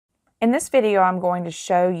In this video, I'm going to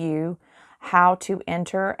show you how to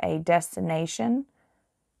enter a destination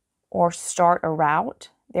or start a route.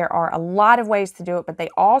 There are a lot of ways to do it, but they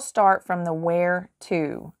all start from the where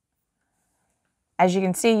to. As you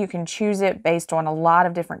can see, you can choose it based on a lot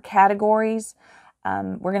of different categories.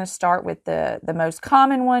 We're going to start with the most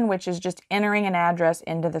common one, which is just entering an address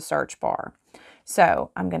into the search bar. So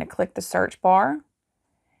I'm going to click the search bar.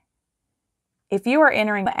 If you are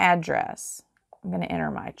entering the address, I'm going to enter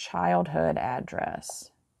my childhood address.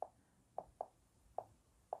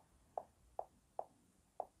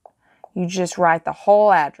 You just write the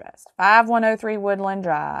whole address. 5103 Woodland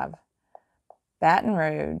Drive, Baton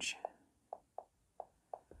Rouge,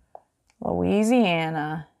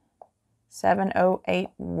 Louisiana,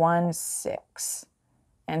 70816,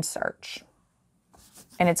 and search.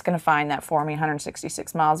 And it's going to find that for me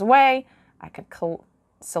 166 miles away. I could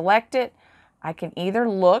select it. I can either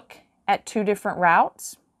look at two different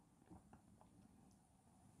routes,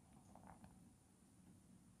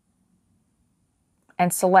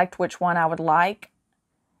 and select which one I would like.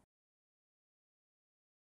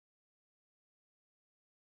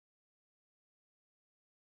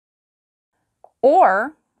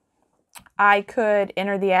 Or I could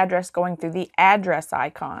enter the address going through the address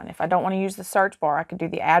icon. If I don't want to use the search bar, I could do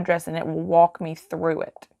the address and it will walk me through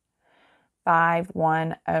it.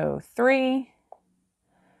 5103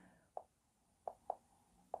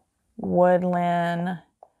 Woodland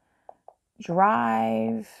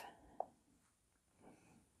Drive.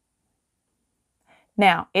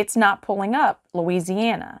 Now, it's not pulling up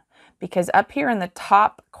Louisiana because up here in the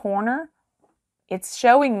top corner, it's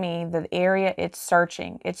showing me the area it's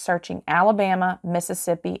searching. It's searching Alabama,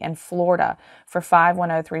 Mississippi, and Florida for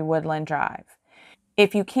 5103 Woodland Drive.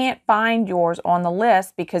 If you can't find yours on the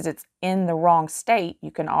list because it's in the wrong state, you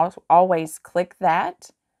can always click that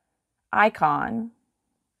icon,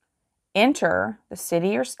 enter the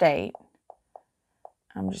city or state.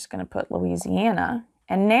 I'm just going to put Louisiana.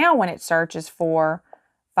 And now when it searches for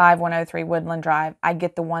 5103 Woodland Drive, I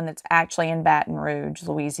get the one that's actually in Baton Rouge,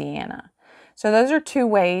 Louisiana. So those are two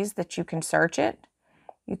ways that you can search it.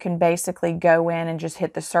 You can basically go in and just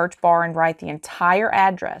hit the search bar and write the entire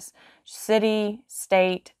address. City,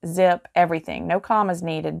 state, zip, everything. No commas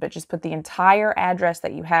needed, but just put the entire address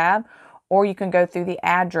that you have. Or you can go through the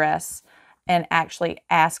address and actually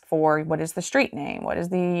ask for what is the street name, what is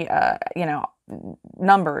the,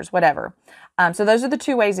 numbers, whatever. So those are the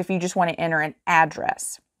two ways if you just want to enter an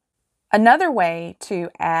address. Another way to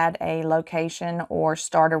add a location or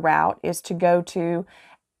start a route is to go to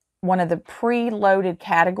one of the pre-loaded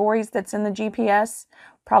categories that's in the GPS.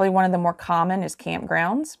 Probably one of the more common is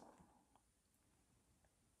campgrounds.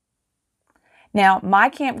 Now, my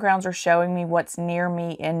campgrounds are showing me what's near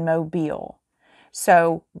me in Mobile.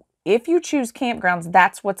 So if you choose campgrounds,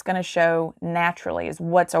 that's what's going to show naturally, is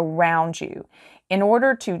what's around you. In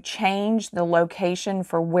order to change the location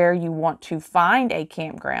for where you want to find a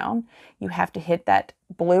campground, you have to hit that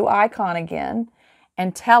blue icon again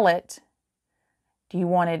and tell it, do you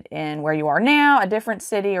want it in where you are now, a different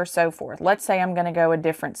city, or so forth. Let's say I'm going to go a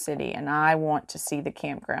different city and I want to see the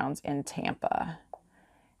campgrounds in Tampa.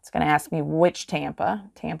 It's going to ask me which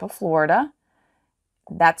Tampa, Florida.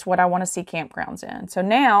 That's what I want to see campgrounds in. So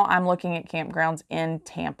now I'm looking at campgrounds in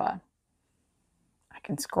Tampa. I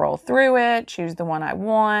can scroll through it, choose the one I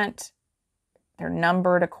want. They're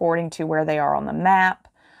numbered according to where they are on the map.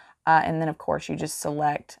 And then, of course, you just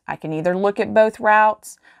select. I can either look at both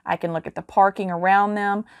routes. I can look at the parking around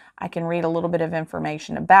them. I can read a little bit of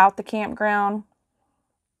information about the campground.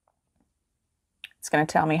 It's going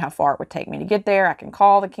to tell me how far it would take me to get there. I can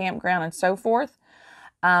call the campground and so forth.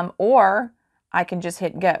 Or I can just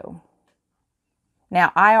hit go.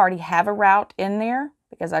 Now, I already have a route in there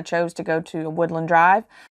because I chose to go to Woodland Drive.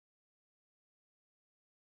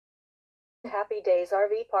 Happy Days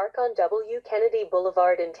RV Park on W. Kennedy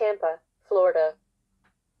Boulevard in Tampa, Florida.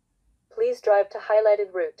 Please drive to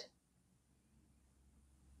highlighted route.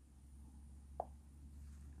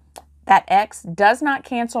 That X does not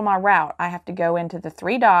cancel my route. I have to go into the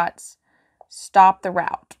three dots, stop the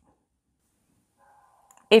route.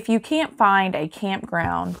 If you can't find a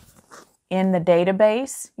campground in the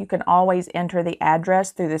database, you can always enter the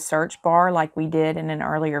address through the search bar like we did in an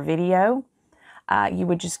earlier video. You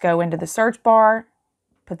would just go into the search bar,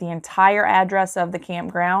 put the entire address of the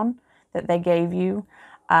campground that they gave you,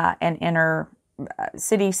 and enter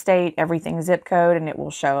city, state, everything, zip code, and it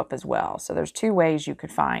will show up as well. So there's two ways you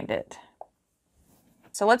could find it.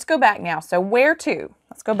 So let's go back now. So where to?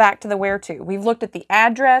 Let's go back to the where to. We've looked at the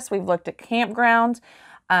address. We've looked at campgrounds.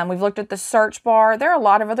 We've looked at the search bar. There are a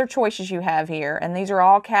lot of other choices you have here, and these are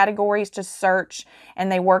all categories to search,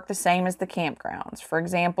 and they work the same as the campgrounds. For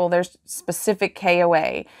example, there's specific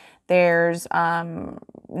KOA. There's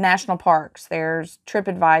national parks. There's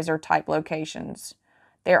TripAdvisor type locations.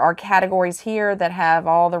 There are categories here that have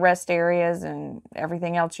all the rest areas and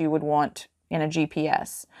everything else you would want in a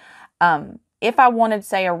GPS. If I wanted,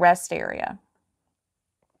 say, a rest area,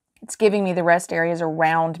 it's giving me the rest areas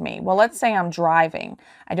around me. Well, let's say I'm driving.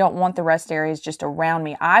 I don't want the rest areas just around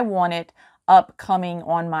me. I want it upcoming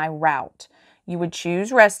on my route. You would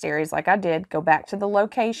choose rest areas like I did, go back to the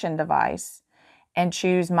location device, and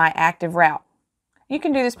choose my active route. You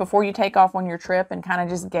can do this before you take off on your trip and kind of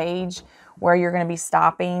just gauge where you're going to be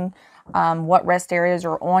stopping, what rest areas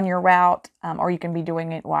are on your route, or you can be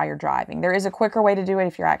doing it while you're driving. There is a quicker way to do it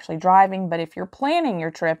if you're actually driving, but if you're planning your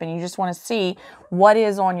trip and you just want to see what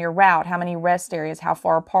is on your route, how many rest areas, how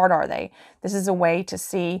far apart are they, this is a way to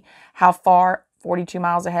see how far, 42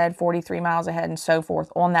 miles ahead, 43 miles ahead, and so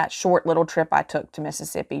forth on that short little trip I took to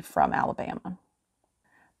Mississippi from Alabama.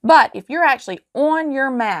 But if you're actually on your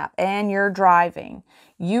map and you're driving,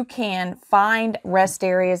 you can find rest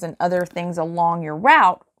areas and other things along your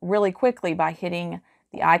route really quickly by hitting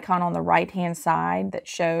the icon on the right-hand side that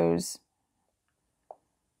shows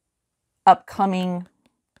upcoming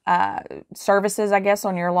services, I guess,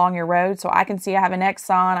 along your road. So I can see I have an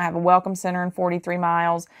Exxon, I have a Welcome Center in 43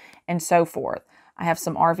 miles, and so forth. I have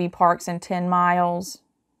some RV parks in 10 miles.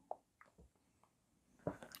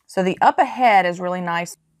 So the up ahead is really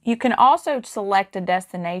nice. You can also select a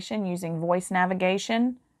destination using voice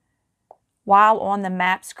navigation while on the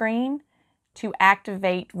map screen. To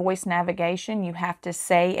activate voice navigation, you have to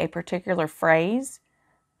say a particular phrase.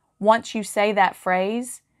 Once you say that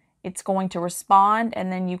phrase, it's going to respond,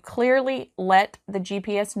 and then you clearly let the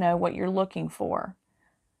GPS know what you're looking for.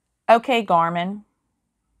 Okay, Garmin,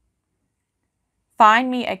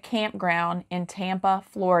 find me a campground in Tampa,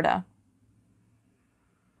 Florida.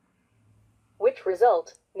 Which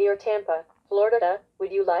result, near Tampa, Florida,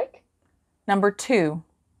 would you like? Number 2.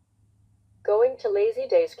 Going to Lazy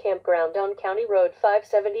Days Campground on County Road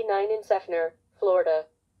 579 in Seffner, Florida.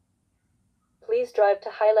 Please drive to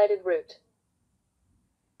highlighted route.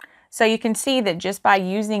 So you can see that just by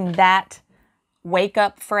using that wake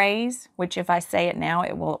up phrase, which if I say it now,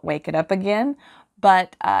 it will wake it up again,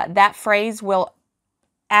 but that phrase will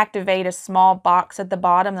activate a small box at the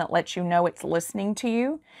bottom that lets you know it's listening to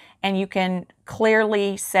you, and you can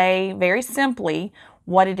clearly say very simply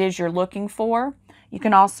what it is you're looking for. You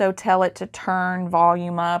can also tell it to turn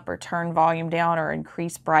volume up or turn volume down or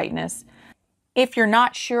increase brightness. If you're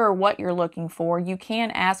not sure what you're looking for, you can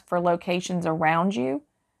ask for locations around you.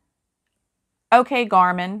 Okay,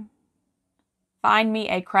 Garmin, find me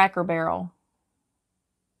a Cracker Barrel.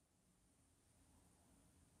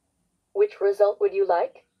 Which result would you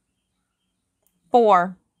like?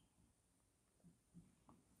 4.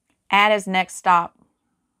 Add as next stop.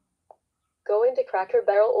 Going to Cracker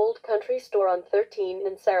Barrel Old Country Store on 13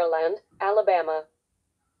 in Saraland, Alabama.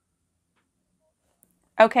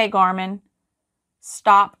 Okay, Garmin,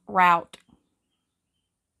 stop route.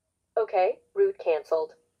 Okay, route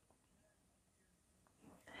canceled.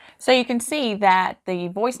 So you can see that the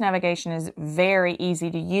voice navigation is very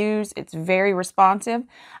easy to use. It's very responsive.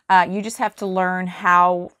 You just have to learn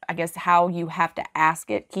how you have to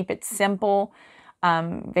ask it. Keep it simple,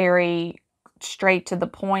 very straight to the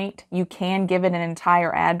point. You can give it an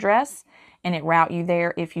entire address and it route you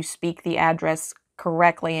there if you speak the address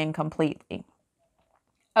correctly and completely.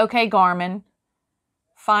 Okay, Garmin,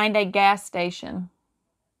 find a gas station.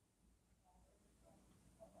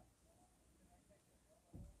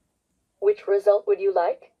 Which result would you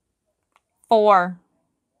like? 4.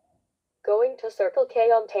 Going to Circle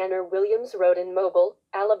K on Tanner Williams Road in Mobile,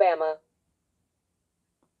 Alabama.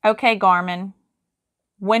 Okay, Garmin,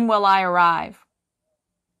 when will I arrive?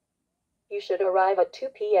 You should arrive at 2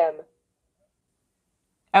 p.m.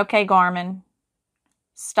 Okay, Garmin,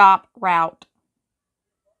 stop route.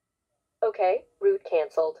 Okay, route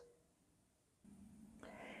canceled.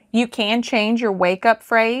 You can change your wake-up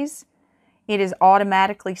phrase. It is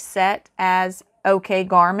automatically set as OK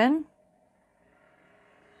Garmin.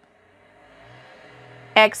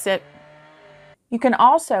 Exit. You can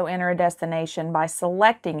also enter a destination by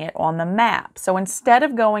selecting it on the map. So instead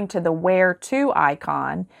of going to the Where To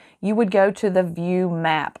icon, you would go to the View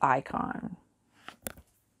Map icon.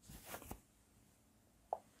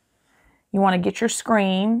 You want to get your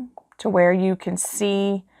screen to where you can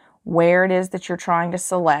see where it is that you're trying to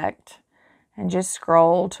select, and just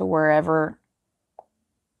scroll to wherever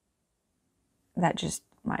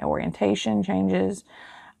my orientation changes.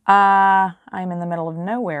 I'm in the middle of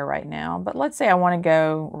nowhere right now, but let's say I want to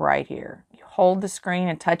go right here. You hold the screen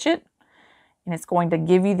and touch it, and it's going to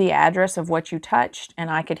give you the address of what you touched, and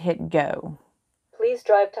I could hit go. Please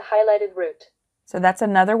drive to highlighted route. So that's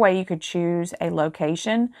another way you could choose a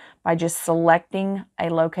location by just selecting a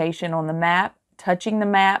location on the map, touching the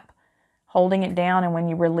map, holding it down, and when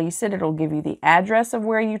you release it, it'll give you the address of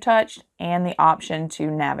where you touched and the option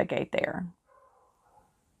to navigate there.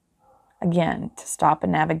 Again, to stop a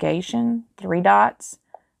navigation, 3 dots,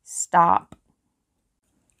 stop.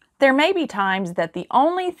 There may be times that the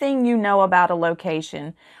only thing you know about a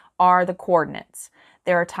location are the coordinates.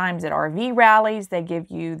 There are times at RV rallies, they give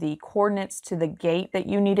you the coordinates to the gate that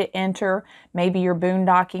you need to enter. Maybe you're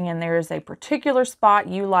boondocking and there is a particular spot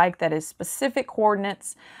you like that is specific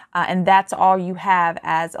coordinates, and that's all you have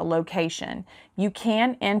as a location. You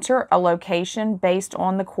can enter a location based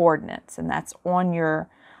on the coordinates, and that's on your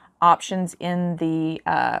options in the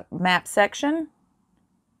map section.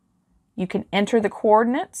 You can enter the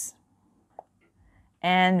coordinates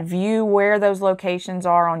and view where those locations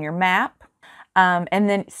are on your map. And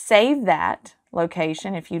then save that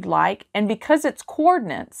location if you'd like. And because it's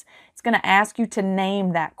coordinates, it's going to ask you to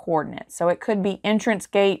name that coordinate. So it could be entrance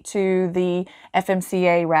gate to the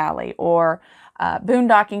FMCA rally, or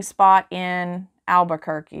boondocking spot in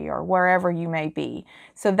Albuquerque, or wherever you may be.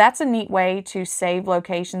 So that's a neat way to save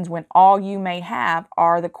locations when all you may have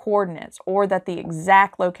are the coordinates, or that the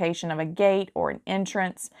exact location of a gate or an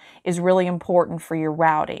entrance is really important for your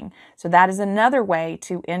routing. So that is another way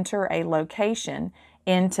to enter a location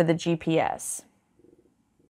into the GPS.